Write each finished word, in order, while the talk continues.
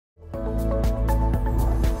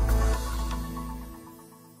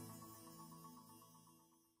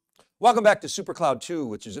Welcome back to SuperCloud 2,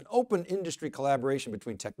 which is an open industry collaboration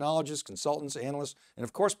between technologists, consultants, analysts, and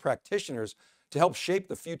of course practitioners to help shape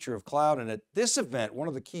the future of cloud. And at this event, one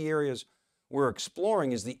of the key areas we're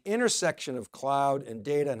exploring is the intersection of cloud and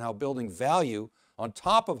data and how building value on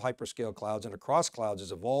top of hyperscale clouds and across clouds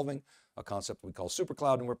is evolving, a concept we call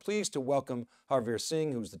SuperCloud. And we're pleased to welcome Harveer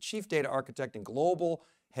Singh, who's the Chief Data Architect and Global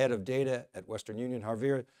Head of Data at Western Union.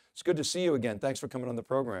 Harveer, it's good to see you again. Thanks for coming on the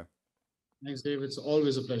program. Thanks, Dave. It's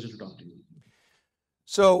always a pleasure to talk to you.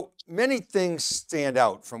 So many things stand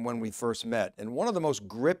out from when we first met. And one of the most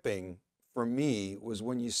gripping for me was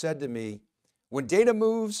when you said to me, when data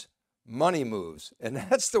moves, money moves. And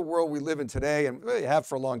that's the world we live in today and really have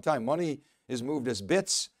for a long time. Money is moved as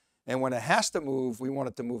bits. And when it has to move, we want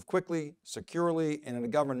it to move quickly, securely, and in a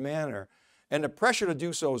governed manner. And the pressure to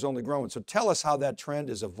do so is only growing. So tell us how that trend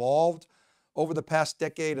has evolved over the past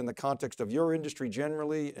decade in the context of your industry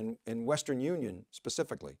generally and in Western Union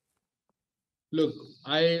specifically. Look,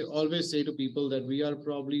 I always say to people that we are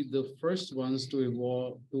probably the first ones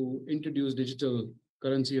to introduce digital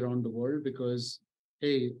currency around the world because,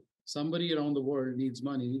 hey, somebody around the world needs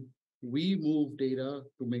money. We move data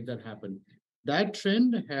to make that happen. That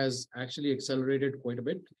trend has actually accelerated quite a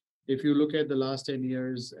bit. If you look at the last 10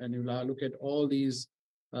 years and you look at all these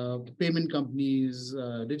payment companies,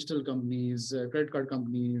 digital companies, credit card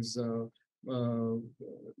companies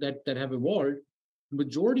that have evolved,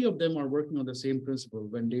 majority of them are working on the same principle.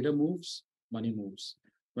 When data moves, money moves.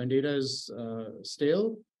 When data is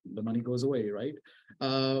stale, the money goes away, right?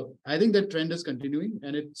 I think that trend is continuing,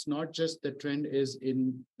 and it's not just the trend is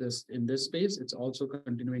in this space; it's also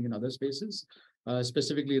continuing in other spaces,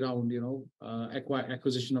 specifically around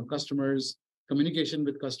acquisition of customers, communication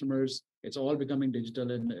with customers. It's all becoming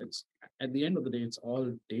digital, and it's at the end of the day, it's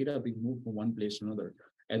all data being moved from one place to another.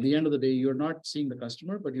 At the end of the day, you're not seeing the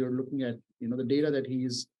customer, but you're looking at the data that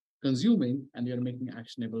he's consuming, and you're making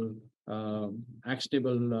actionable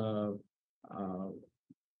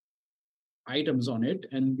items on it,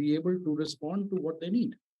 and be able to respond to what they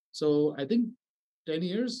need. So I think 10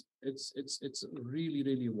 years, it's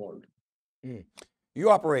really evolved. You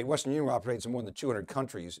operate, Western Union operates in more than 200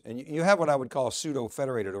 countries, and you have what I would call a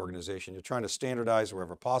pseudo-federated organization. You're trying to standardize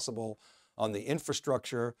wherever possible on the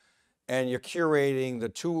infrastructure, and you're curating the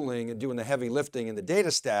tooling and doing the heavy lifting in the data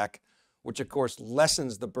stack, which of course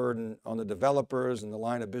lessens the burden on the developers and the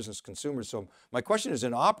line of business consumers. So my question is,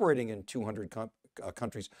 in operating in 200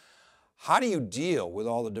 countries, how do you deal with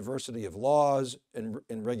all the diversity of laws and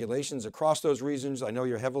regulations across those regions? I know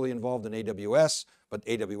you're heavily involved in AWS, but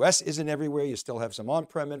AWS isn't everywhere. You still have some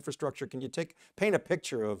on-prem infrastructure. Can you paint a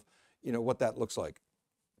picture of what that looks like?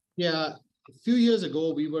 Yeah, a few years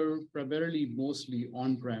ago, we were primarily mostly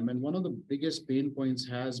on-prem, and one of the biggest pain points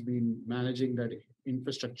has been managing that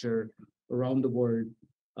infrastructure around the world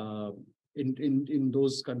in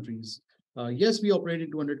those countries. Yes, we operate in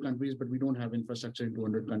 200 countries, but we don't have infrastructure in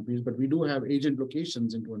 200 countries, but we do have agent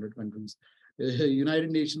locations in 200 countries.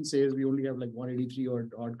 United Nations says we only have like 183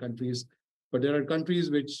 odd countries, but there are countries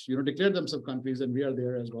which declare themselves countries, and we are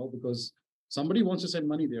there as well because somebody wants to send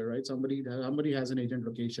money there, right? Somebody has an agent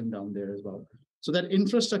location down there as well. So that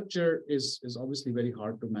infrastructure is obviously very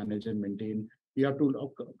hard to manage and maintain. You have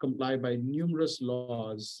to comply by numerous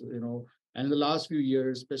laws, and in the last few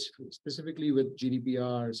years, specifically with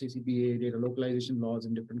GDPR, CCPA, data localization laws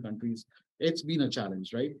in different countries, it's been a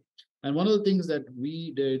challenge, right? And one of the things that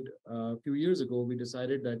we did a few years ago, we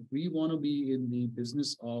decided that we want to be in the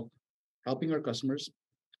business of helping our customers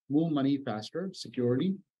move money faster,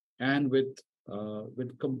 securely, and with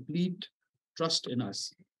complete trust in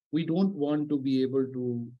us. We don't want to be in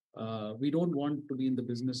the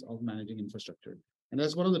business of managing infrastructure. And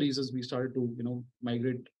that's one of the reasons we started to,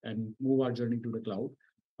 migrate and move our journey to the cloud.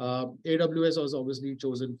 AWS was obviously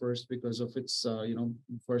chosen first because of its,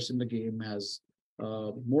 first in the game, has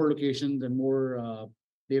more locations and more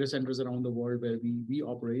data centers around the world where we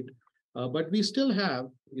operate. But we still have,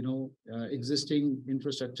 existing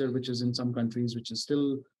infrastructure, which is in some countries, which is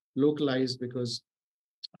still localized because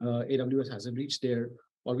AWS hasn't reached there,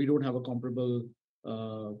 or we don't have a comparable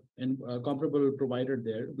provider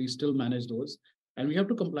there. We still manage those. And we have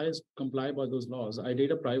to comply by those laws. Our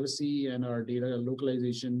data privacy and our data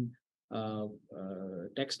localization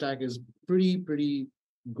tech stack is pretty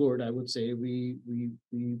good, I would say. We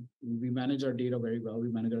manage our data very well.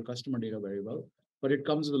 We manage our customer data very well, but it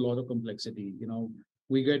comes with a lot of complexity.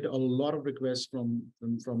 We get a lot of requests from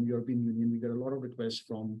European Union. We get a lot of requests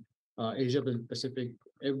from Asia Pacific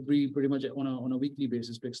pretty much on a weekly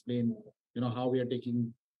basis to explain how we are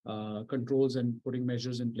taking controls and putting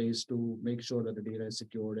measures in place to make sure that the data is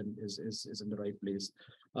secured and is in the right place.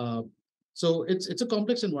 So it's a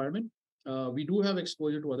complex environment. We do have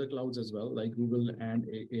exposure to other clouds as well, like Google and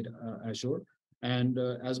Azure. And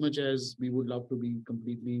as much as we would love to be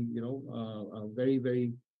completely, a very,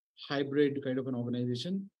 very hybrid kind of an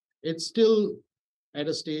organization, it's still at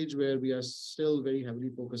a stage where we are still very heavily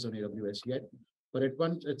focused on AWS yet. But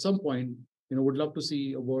at some point, would love to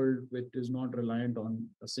see a world which is not reliant on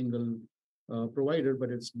a single provider, but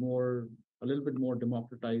it's a little bit more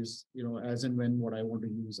democratized, as and when what I want to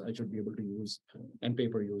use, I should be able to use and pay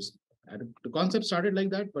per use. And the concept started like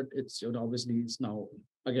that, but it's, obviously it's now,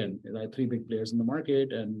 again, there are three big players in the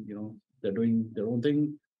market and, they're doing their own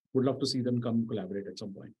thing. Would love to see them come collaborate at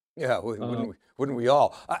some point. Yeah, wouldn't we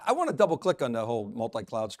all? I want to double click on the whole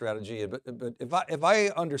multi-cloud strategy, but if I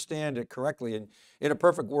understand it correctly, in a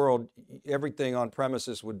perfect world, everything on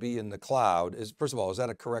premises would be in the cloud. First of all, is that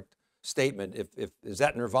a correct statement? Is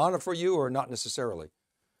that nirvana for you or not necessarily?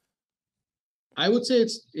 I would say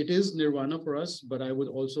it is nirvana for us, but I would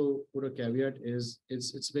also put a caveat is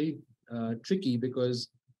it's very tricky because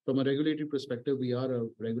from a regulatory perspective, we are a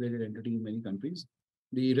regulated entity in many countries.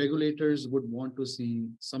 The regulators would want to see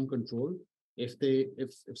some control if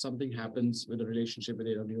something happens with a relationship with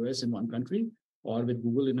AWS in one country or with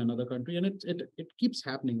Google in another country, and it keeps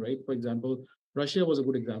happening, right? For example, Russia was a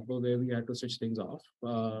good example where we had to switch things off.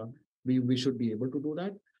 We should be able to do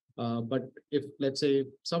that. But if, let's say,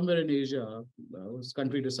 somewhere in Asia, a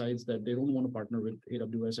country decides that they don't want to partner with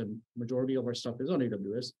AWS and majority of our stuff is on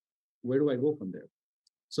AWS, where do I go from there?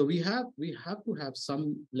 So we have to have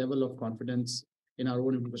some level of confidence in our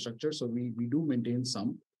own infrastructure. So we do maintain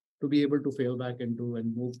some to be able to fail back into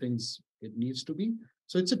and move things it needs to be.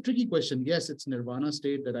 So it's a tricky question. Yes, it's nirvana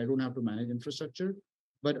state that I don't have to manage infrastructure,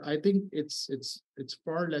 but I think it's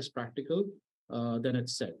far less practical than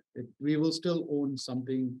it's said. We will still own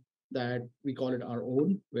something that we call it our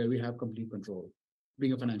own, where we have complete control,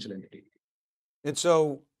 being a financial entity. And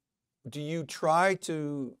so do you try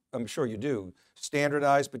to, I'm sure you do,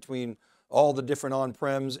 standardize between all the different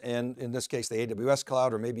on-prems and in this case, the AWS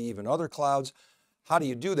cloud or maybe even other clouds? How do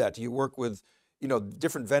you do that? Do you work with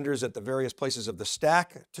different vendors at the various places of the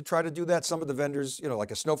stack to try to do that? Some of the vendors,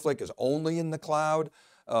 like a Snowflake is only in the cloud.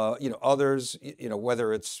 Others,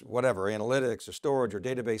 whether it's whatever, analytics or storage or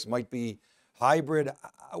database might be hybrid.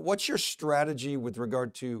 What's your strategy with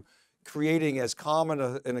regard to creating as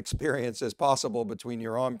common an experience as possible between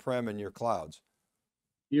your on-prem and your clouds?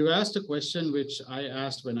 You asked a question which I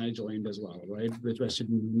asked when I joined as well, right? Which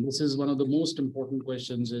question, this is one of the most important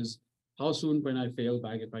questions is how soon can I fail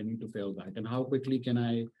back if I need to fail back, and how quickly can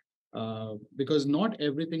I, because not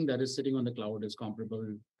everything that is sitting on the cloud is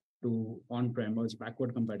comparable to on-prem or it's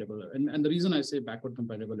backward compatible. And the reason I say backward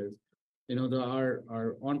compatible is,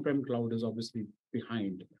 our on-prem cloud is obviously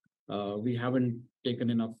behind. We haven't taken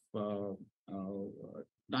enough time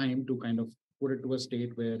to kind of put it to a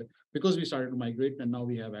state where, because we started to migrate and now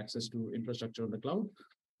we have access to infrastructure on the cloud,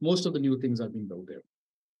 most of the new things are being built there.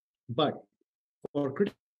 But for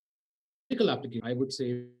critical application, I would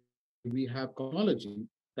say we have technology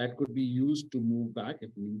that could be used to move back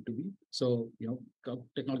if need to be. So,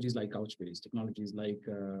 technologies like Couchbase, technologies like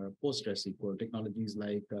PostgreSQL, technologies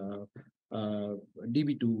like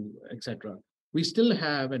DB2, etc. We still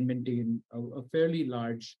have and maintain a fairly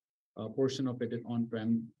large portion of it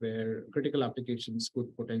on-prem where critical applications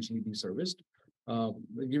could potentially be serviced. I'll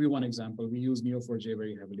give you one example. We use Neo4j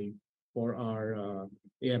very heavily for our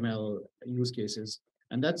AML use cases.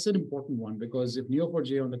 And that's an important one because if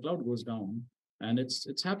Neo4j on the cloud goes down, and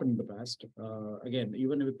it's happened in the past, again,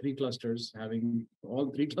 even with three clusters, having all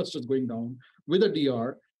three clusters going down with a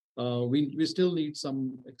DR, we still need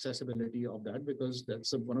some accessibility of that because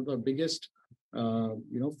that's one of the biggest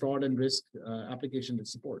fraud and risk application it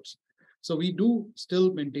supports. So we do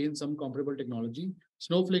still maintain some comparable technology.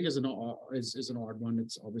 Snowflake is an odd one.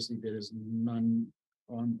 It's obviously there is none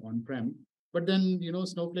on-prem. But then,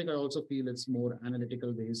 Snowflake, I also feel it's more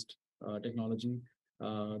analytical based technology,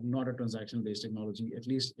 not a transactional based technology, at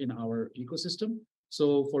least in our ecosystem.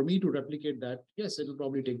 So for me to replicate that, yes, it'll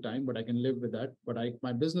probably take time, but I can live with that. But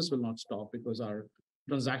my business will not stop because our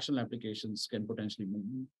transactional applications can potentially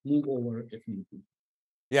move over if need be.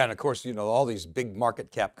 Yeah, and of course, all these big market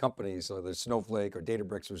cap companies, so there's Snowflake or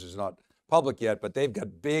Databricks, which is not public yet, but they've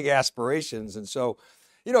got big aspirations. And so,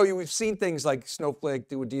 we've seen things like Snowflake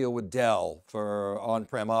do a deal with Dell for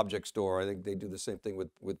on-prem object store. I think they do the same thing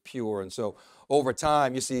with Pure. And so over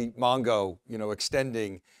time, you see Mongo,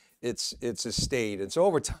 extending its estate. And so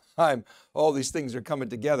over time, all these things are coming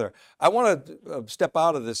together. I want to step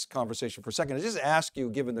out of this conversation for a second and just ask you,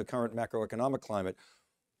 given the current macroeconomic climate,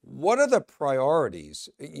 What are the priorities?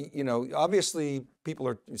 You know, obviously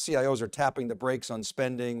CIOs are tapping the brakes on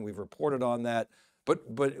spending. We've reported on that, but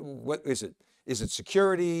what is it? Is it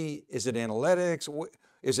security? Is it analytics?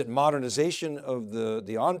 Is it modernization of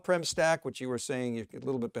the on-prem stack, which you were saying you're a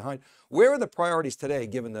little bit behind? Where are the priorities today,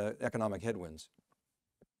 given the economic headwinds?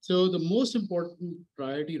 So the most important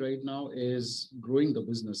priority right now is growing the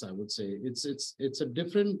business. I would say it's a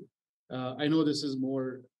different. I know this is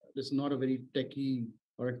more. This is not a very techy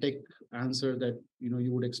or a tech answer that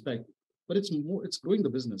you would expect, but it's more. It's growing the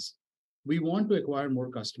business. We want to acquire more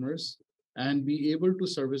customers and be able to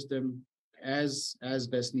service them as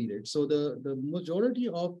best needed. So the majority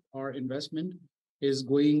of our investment is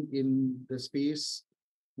going in the space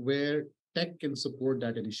where tech can support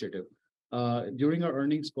that initiative. During our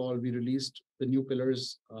earnings call, we released the new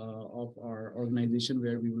pillars of our organization,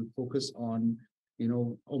 where we will focus on,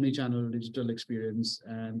 omni-channel digital experience,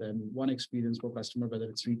 and then one experience for customer, whether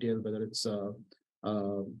it's retail, whether it's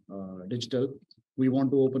digital. We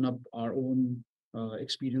want to open up our own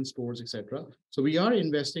experience stores, etc. So we are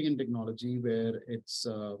investing in technology where it's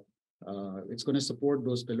going to support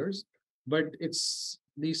those pillars, but it's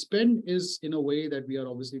the spend is in a way that we are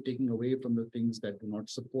obviously taking away from the things that do not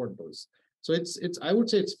support those. So it's I would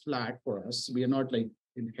say it's flat for us. We are not like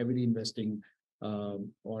heavily investing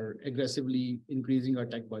or aggressively increasing our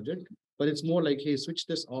tech budget, but it's more like, hey, switch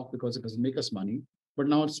this off because it doesn't make us money. But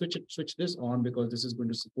now switch this on because this is going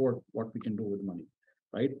to support what we can do with money,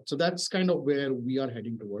 right? So that's kind of where we are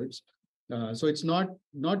heading towards. So it's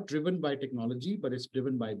not driven by technology, but it's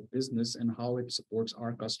driven by business and how it supports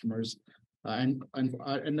our customers and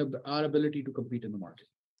our ability to compete in the market.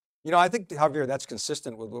 You know, I think, Javier, that's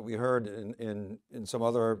consistent with what we heard in some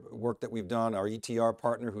other work that we've done. Our ETR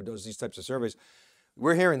partner who does these types of surveys,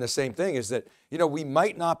 we're hearing the same thing, is that, we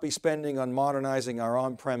might not be spending on modernizing our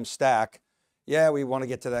on-prem stack. Yeah, we want to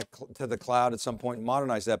get to the cloud at some point and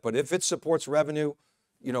modernize that. But if it supports revenue,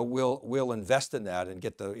 we'll invest in that and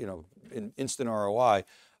get the, instant ROI.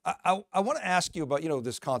 I want to ask you about,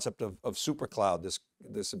 this concept of super cloud,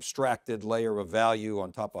 this abstracted layer of value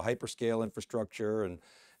on top of hyperscale infrastructure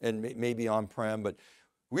and maybe on-prem. But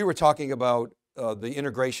we were talking about the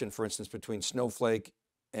integration, for instance, between Snowflake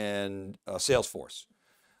and Salesforce,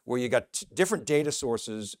 where you got different data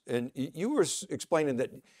sources, and you were explaining that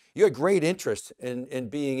you had great interest in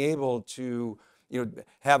being able to,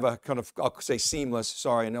 have a kind of, I'll say seamless,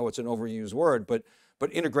 sorry, I know it's an overused word, but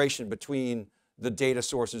integration between the data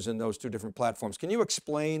sources in those two different platforms. Can you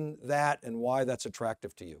explain that and why that's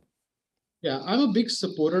attractive to you? Yeah, I'm a big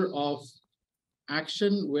supporter of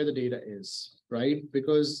action where the data is, right?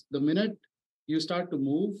 Because the minute you start to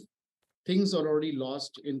move, things are already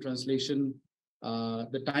lost in translation.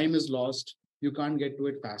 The time is lost. You can't get to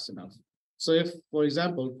it fast enough. So if, for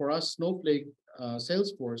example, for us, Snowflake,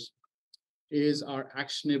 Salesforce is our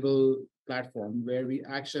actionable platform where we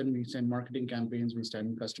send marketing campaigns, we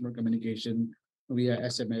send customer communication via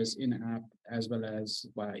SMS, in-app, as well as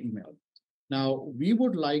via email. Now, we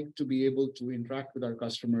would like to be able to interact with our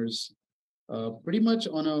customers pretty much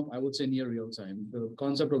on I would say, near real time. The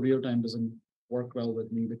concept of real time doesn't work well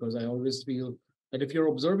with me because I always feel that if you're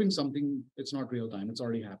observing something, it's not real time, it's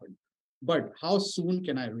already happened. But how soon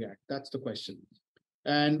can I react? That's the question.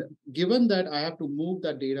 And given that I have to move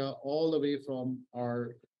that data all the way from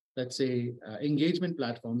our, let's say, engagement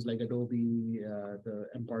platforms like Adobe, the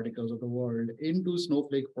mParticles of the world, into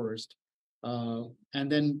Snowflake first,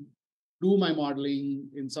 and then do my modeling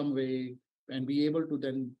in some way and be able to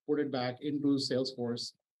then put it back into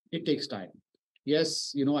Salesforce, it takes time.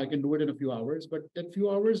 Yes, I can do it in a few hours, but that few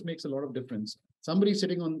hours makes a lot of difference. Somebody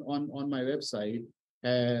sitting on my website,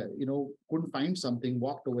 couldn't find something,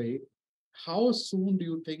 walked away. How soon do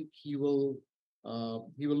you think he will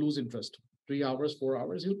lose interest? 3 hours, 4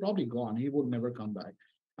 hours? He'll probably gone. He would never come back.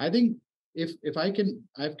 I think if I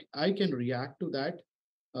can react to that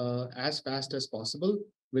as fast as possible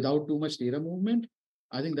without too much data movement,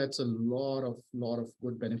 I think that's a lot of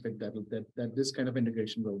good benefit that this kind of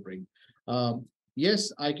integration will bring.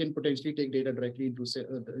 Yes, I can potentially take data directly into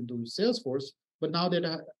Salesforce, but now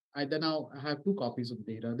that I now have two copies of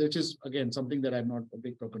data, which is again something that I'm not a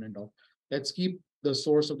big proponent of. Let's keep the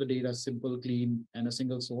source of the data simple, clean, and a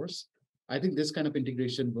single source. I think this kind of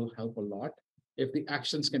integration will help a lot if the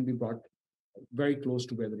actions can be brought very close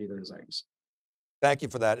to where the data resides. Thank you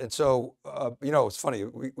for that. And so, it's funny,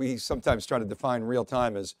 we sometimes try to define real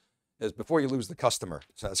time as before you lose the customer.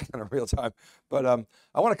 So that's kind of real time. But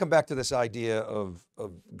I want to come back to this idea of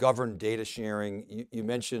governed data sharing. You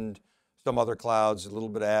mentioned some other clouds, a little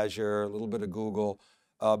bit of Azure, a little bit of Google.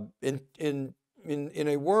 In in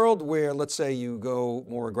a world where, let's say you go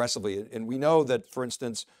more aggressively, and we know that, for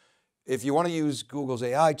instance, if you want to use Google's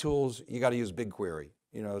AI tools, you got to use BigQuery.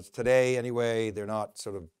 You know, today anyway, they're not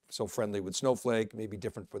sort of so friendly with Snowflake, maybe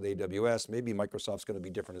different with AWS, maybe Microsoft's going to be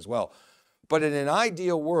different as well. But in an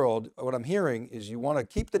ideal world, what I'm hearing is you want to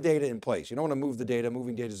keep the data in place. You don't want to move the data.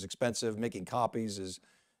 Moving data is expensive. Making copies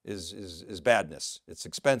is badness. It's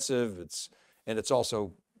expensive. And it's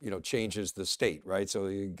also, changes the state, right? So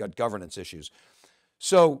you got governance issues.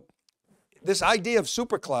 So this idea of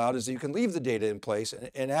super cloud is that you can leave the data in place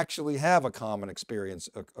and actually have a common experience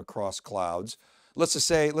across clouds. Let's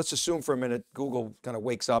assume for a minute, Google kind of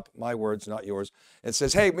wakes up, my words, not yours, and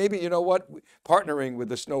says, hey, maybe you know what, partnering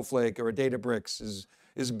with a Snowflake or a Databricks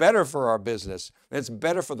is better for our business, and it's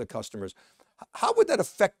better for the customers. How would that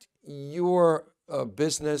affect your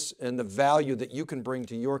business and the value that you can bring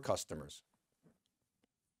to your customers?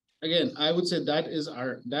 Again, I would say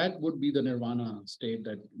that would be the nirvana state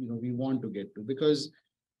that we want to get to, because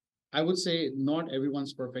I would say not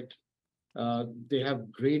everyone's perfect. They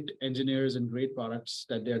have great engineers and great products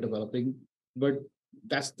that they are developing, but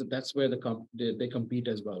that's where they compete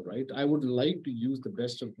as well, right? I would like to use the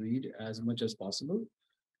best of breed as much as possible,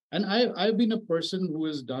 and I've been a person who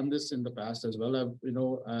has done this in the past as well.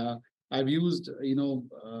 I've used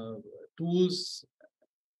tools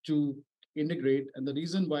to integrate. And the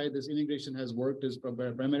reason why this integration has worked is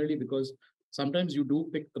primarily because sometimes you do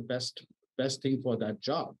pick the best thing for that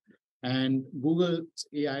job. And Google's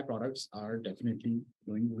AI products are definitely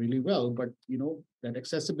doing really well, but that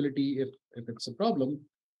accessibility, if it's a problem,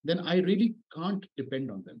 then I really can't depend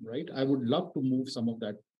on them, right? I would love to move some of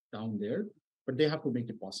that down there, but they have to make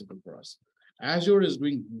it possible for us. Azure is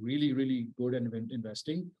doing really, really good and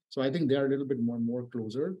investing. So I think they are a little bit more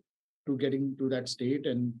closer to getting to that state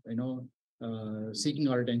and seeking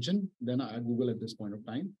our attention than Google at this point of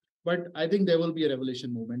time. But I think there will be a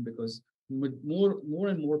revelation movement, because with more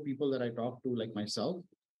and more people that I talk to, like myself,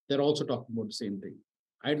 they're also talking about the same thing.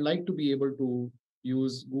 I'd like to be able to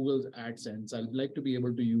use Google's AdSense. I'd like to be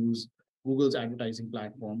able to use Google's advertising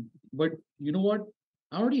platform. But you know what?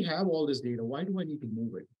 I already have all this data. Why do I need to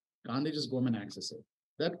move it? Can't they just go and access it?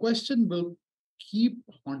 That question will keep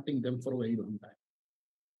haunting them for a very long time.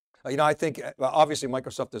 I think obviously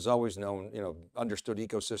Microsoft has always known, understood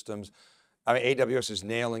ecosystems. I mean, AWS is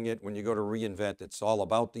nailing it. When you go to reInvent, it's all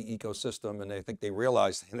about the ecosystem, and I think they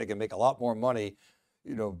realize they can make a lot more money,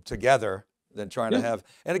 together than trying to have,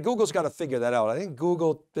 and Google's got to figure that out. I think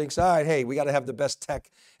Google thinks, all right, hey, we got to have the best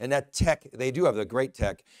tech, and that tech, they do have the great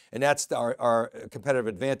tech, and that's our competitive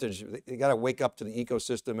advantage. They got to wake up to the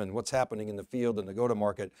ecosystem and what's happening in the field and the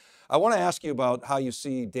go-to-market. I want to ask you about how you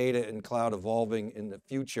see data and cloud evolving in the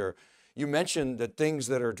future. You mentioned that things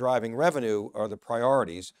that are driving revenue are the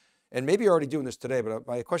priorities, and maybe you're already doing this today, but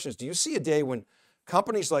my question is, do you see a day when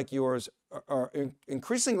companies like yours are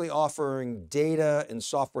increasingly offering data and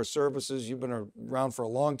software services? You've been around for a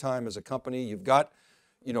long time as a company. You've got,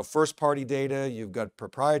 first party data, you've got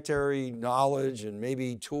proprietary knowledge and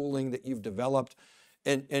maybe tooling that you've developed,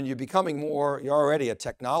 and you're you're already a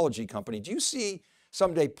technology company. Do you see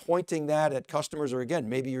someday pointing that at customers, or again,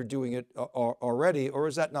 maybe you're doing it already, or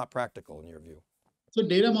is that not practical in your view? So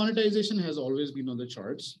data monetization has always been on the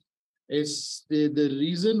charts. It's the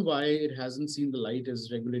reason why it hasn't seen the light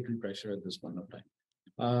is regulatory pressure at this point of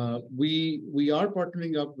time. We are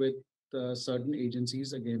partnering up with certain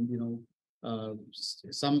agencies. Again,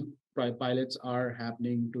 some pilots are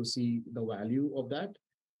happening to see the value of that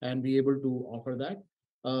and be able to offer that.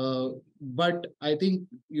 But I think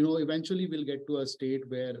eventually we'll get to a state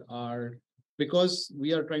where because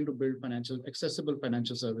we are trying to build accessible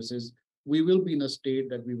financial services, we will be in a state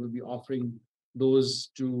that we will be offering those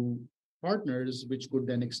to partners, which could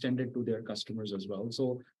then extend it to their customers as well.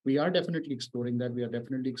 So we are definitely exploring that. We are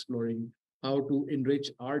definitely exploring how to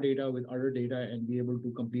enrich our data with other data and be able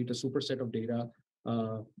to complete a superset of data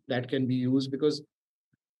that can be used. Because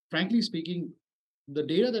frankly speaking, the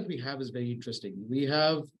data that we have is very interesting. We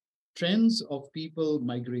have trends of people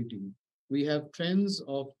migrating. We have trends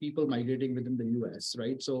of people migrating within the US,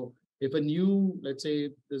 right? So if let's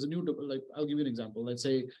say there's a new, like I'll give you an example. Let's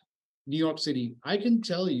say New York City, I can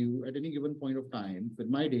tell you at any given point of time with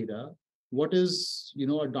my data, what is,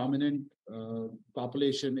 a dominant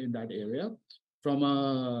population in that area from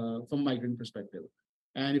a migrant perspective.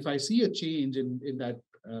 And if I see a change in that,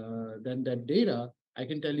 then that data, I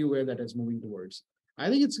can tell you where that is moving towards. I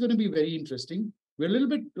think it's going to be very interesting. We're a little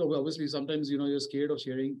bit, obviously, sometimes, you're scared of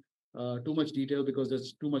sharing too much detail because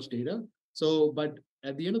there's too much data. So, but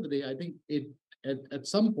at the end of the day, I think at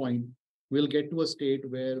some point, we'll get to a state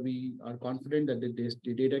where we are confident that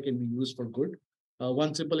the data can be used for good.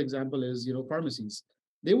 One simple example is, pharmacies.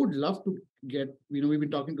 They would love to get, we've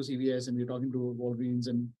been talking to CVS and we're talking to Walgreens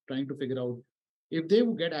and trying to figure out if they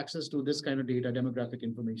would get access to this kind of data, demographic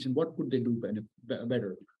information, what could they do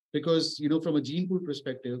better? Because, from a gene pool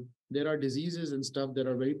perspective, there are diseases and stuff that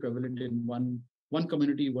are very prevalent in one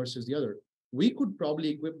community versus the other. We could probably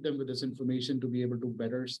equip them with this information to be able to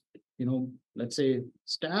better, let's say,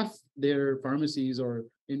 staff their pharmacies or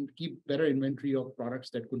keep better inventory of products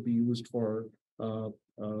that could be used for uh,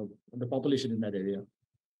 the population in that area.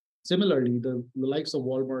 Similarly, the likes of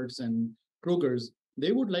Walmarts and Kroger's,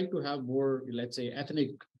 they would like to have more, let's say,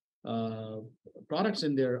 ethnic uh, products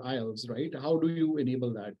in their aisles, right? How do you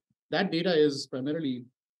enable that? That data is primarily,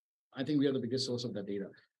 I think we are the biggest source of that data.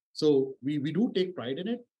 So we do take pride in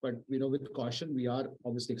it, but with caution, we are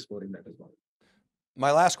obviously exploring that as well.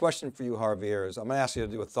 My last question for you, Harveer, is I'm going to ask you to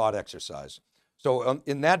do a thought exercise. So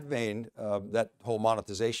in that vein, that whole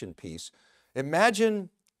monetization piece, imagine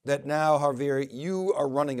that now, Harveer, you are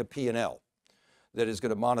running a P&L that is going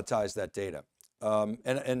to monetize that data.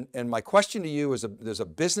 And my question to you is, there's a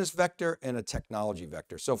business vector and a technology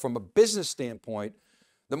vector. So from a business standpoint,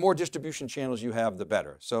 the more distribution channels you have, the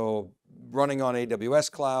better. So running on AWS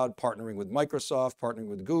cloud, partnering with Microsoft, partnering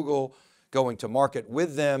with Google, going to market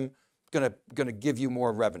with them, going to give you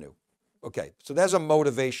more revenue. Okay, so there's a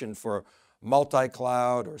motivation for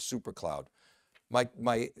multi-cloud or super cloud. I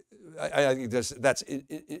think that's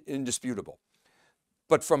indisputable.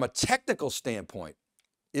 But from a technical standpoint,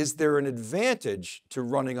 is there an advantage to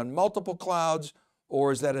running on multiple clouds,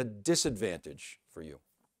 or is that a disadvantage for you?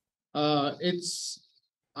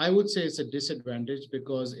 I would say it's a disadvantage,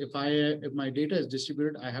 because if my data is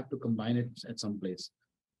distributed, I have to combine it at some place.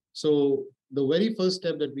 So the very first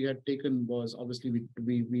step that we had taken was, obviously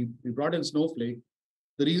we brought in Snowflake.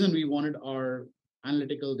 The reason we wanted our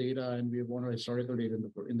analytical data and we wanted historical data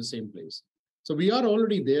in the same place. So we are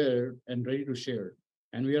already there and ready to share.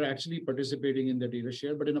 And we are actually participating in the data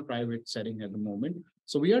share, but in a private setting at the moment.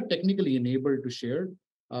 So we are technically enabled to share,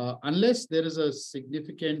 unless there is a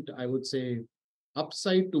significant, I would say,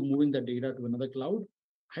 upside to moving the data to another cloud.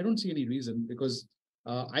 I don't see any reason, because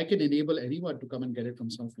I can enable anyone to come and get it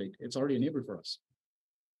from Snowflake. It's already enabled for us.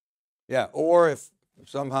 Yeah, or if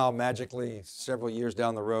somehow magically several years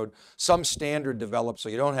down the road, some standard develops so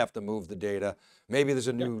you don't have to move the data. Maybe there's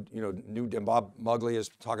a new, Bob Mugley is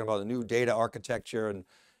talking about a new data architecture, and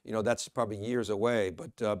that's probably years away.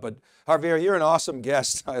 But Harveer, you're an awesome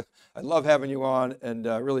guest. I love having you on, and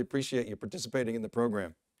really appreciate you participating in the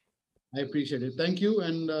program. I appreciate it. Thank you,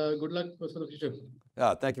 and good luck for the future.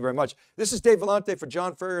 Thank you very much. This is Dave Vellante for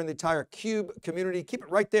John Furrier and the entire CUBE community. Keep it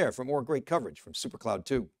right there for more great coverage from SuperCloud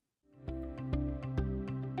 2.